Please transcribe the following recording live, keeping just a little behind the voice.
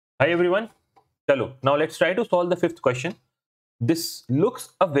Hi everyone. Chalo, now let's try to solve the fifth question. This looks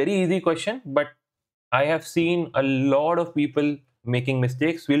a very easy question, but I have seen a lot of people making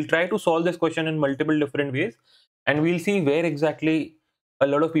mistakes. We'll try to solve this question in multiple different ways, and we'll see where exactly a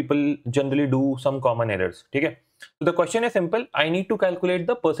lot of people generally do some common errors. Okay? So the question is simple. I need to calculate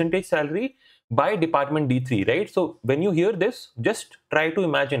the percentage salary by department D3, right? So when you hear this, just try to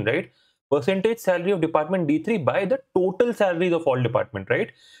imagine, right? Percentage salary of department D3 by the total salaries of all department,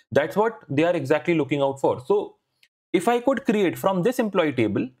 right? That's what they are exactly looking out for. So if I could create from this employee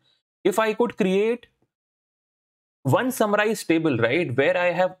table, if I could create one summarized table, right, where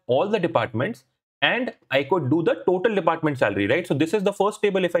I have all the departments and I could do the total department salary, right? So this is the first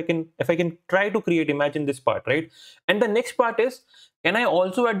table. If I can try to create, imagine this part, right? And the next part is, can I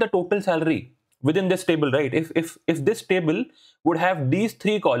also add the total salary within this table, right? If this table would have these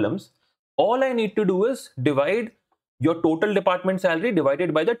three columns, all I need to do is divide your total department salary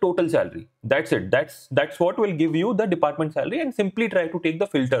divided by the total salary. That's it. That's what will give you the department salary, and simply try to take the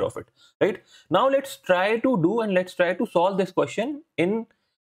filter of it, right? Now let's try to solve this question in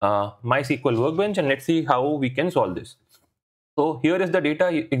MySQL Workbench, and let's see how we can solve this. So here is the data,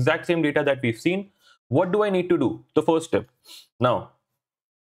 exact same data that we've seen. What do I need to do? The first step. Now,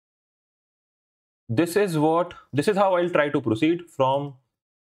 this is how I'll try to proceed from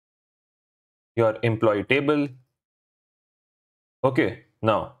your employee table. Okay,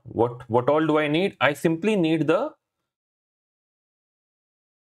 now what all do I need? I simply need the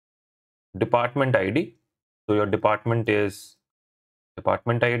department ID. So your department is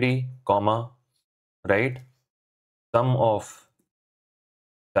department ID, comma, right? Sum of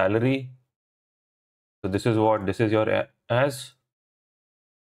salary. So this is your as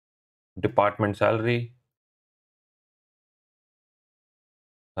department salary.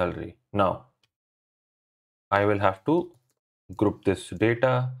 Now I will have to group this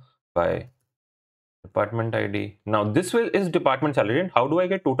data by department ID. Now this is department salary, and how do I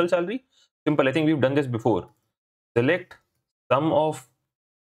get total salary? Simple. I think we've done this before. Select sum of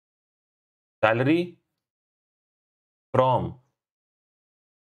salary from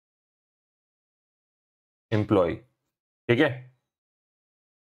employee. Okay,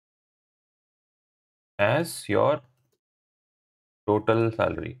 as your total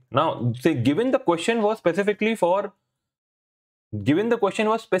salary. Now say given the question was specifically for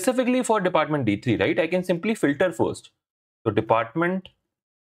department D3, right? I can simply filter first. So department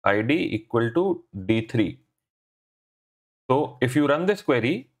ID equal to D3. So if you run this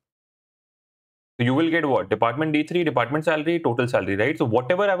query, you will get what? Department D3, department salary, total salary, right? So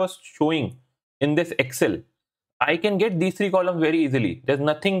whatever I was showing in this Excel, I can get these three columns very easily. There's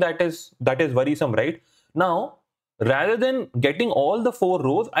nothing that is worrisome, right? Now, rather than getting all the four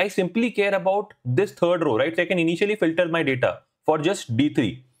rows, I simply care about this third row, right? So I can initially filter my data for just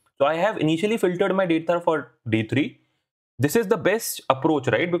D3. So I have initially filtered my data for D3. This is the best approach,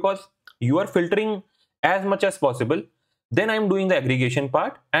 right? Because you are filtering as much as possible. Then I'm doing the aggregation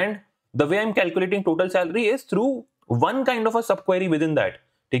part, and the way I'm calculating total salary is through one kind of a subquery within that.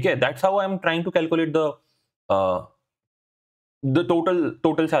 Okay, that's how I'm trying to calculate the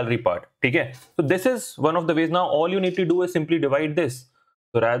total salary part. Okay, so this is one of the ways. Now all you need to do is simply divide this.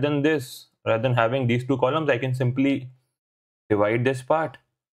 So rather than having these two columns, I can simply divide this part,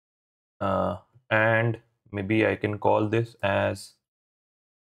 and maybe I can call this as,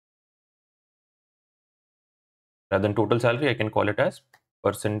 rather than total salary, I can call it as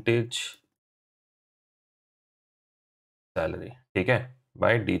percentage salary. Okay,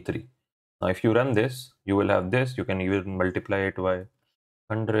 by D3. Now if you run this, you will have this. You can even multiply it by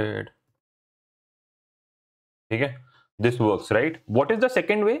 100. Okay, this works, right? What is the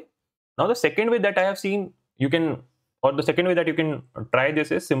second way? Now the second way that I have seen the second way that you can try this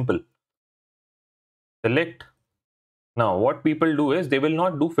is simple. Select. Now what people do is they will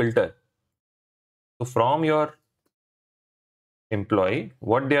not do filter. So from your employee,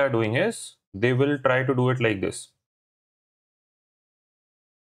 what they are doing is they will try to do it like this.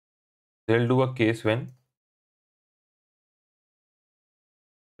 They'll do a case when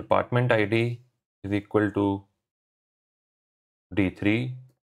department ID is equal to D3,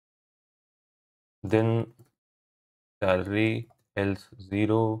 then salary else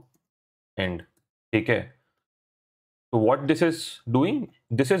 0 end. Okay. So what this is doing,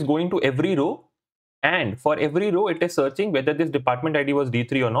 this is going to every row, and for every row it is searching whether this department ID was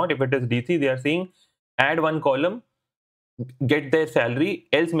D3 or not. If it is D3, they are saying add one column, get their salary,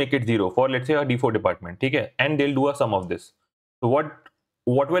 else make it 0 for, let's say, a D4 department. Okay, and they'll do a sum of this. So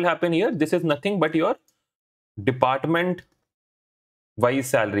what will happen here? This is nothing but your department wise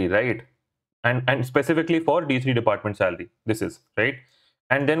salary, right? And specifically for D3 department salary, this is right.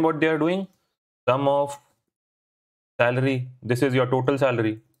 And then what they are doing, sum of salary, this is your total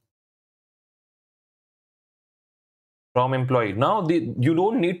salary from employee. Now you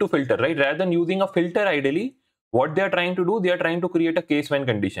don't need to filter, right? Rather than using a filter, ideally what they are trying to do, they are trying to create a case when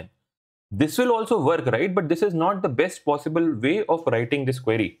condition. This will also work, right? But this is not the best possible way of writing this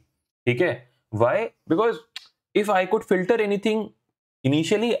query. Okay, why? Because if I could filter anything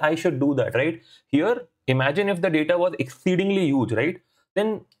initially, I should do that, right? Here, imagine if the data was exceedingly huge, right?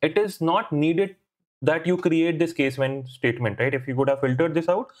 Then it is not needed that you create this case when statement, right? If you could have filtered this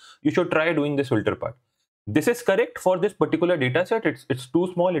out, you should try doing this filter part. This is correct for this particular data set. It's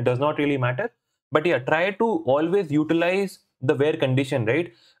too small, it does not really matter. But yeah, try to always utilize the where condition,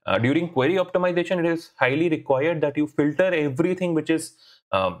 right? During query optimization, it is highly required that you filter everything which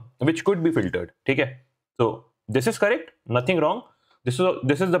could be filtered. Okay, so this is correct, nothing wrong. This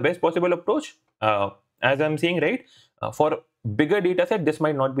is the best possible approach. As I'm saying, right, for bigger data set, this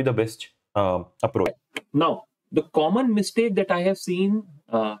might not be the best approach. Now, the common mistake that I have seen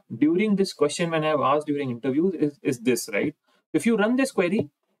during this question when I have asked during interviews is this, right? If you run this query,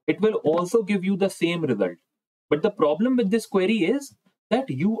 it will also give you the same result. But the problem with this query is that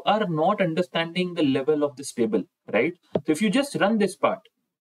you are not understanding the level of this table, right? So if you just run this part,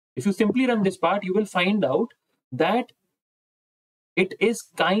 if you simply run this part, you will find out that it is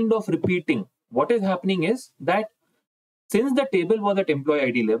kind of repeating. What is happening is that since the table was at employee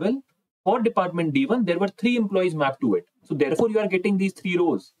ID level, for department D1, there were 3 employees mapped to it. So therefore, you are getting these 3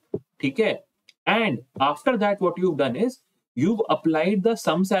 rows. Okay? And after that, what you've done is, you've applied the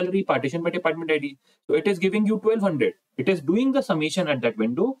sum salary partition by department ID. So it is giving you 1200. It is doing the summation at that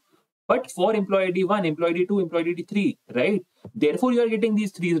window, but for employee ID 1, employee ID 2, employee ID 3, right? Therefore, you are getting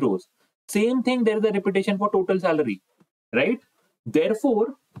these 3 rows. Same thing, there is a repetition for total salary, right?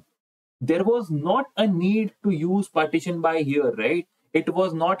 Therefore, there was not a need to use partition by here, right? It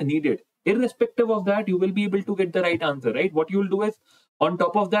was not needed. Irrespective of that, you will be able to get the right answer, right? What you will do is, on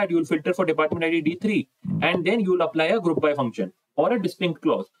top of that, you will filter for department ID D3, and then you will apply a group by function or a distinct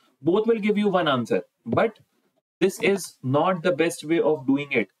clause. Both will give you one answer, but this is not the best way of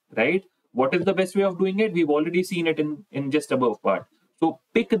doing it, right? What is the best way of doing it? We've already seen it in just above part. So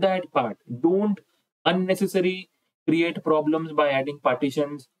pick that part. Don't unnecessarily create problems by adding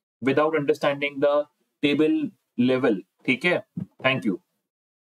partitions without understanding the table level. Okay? Thank you.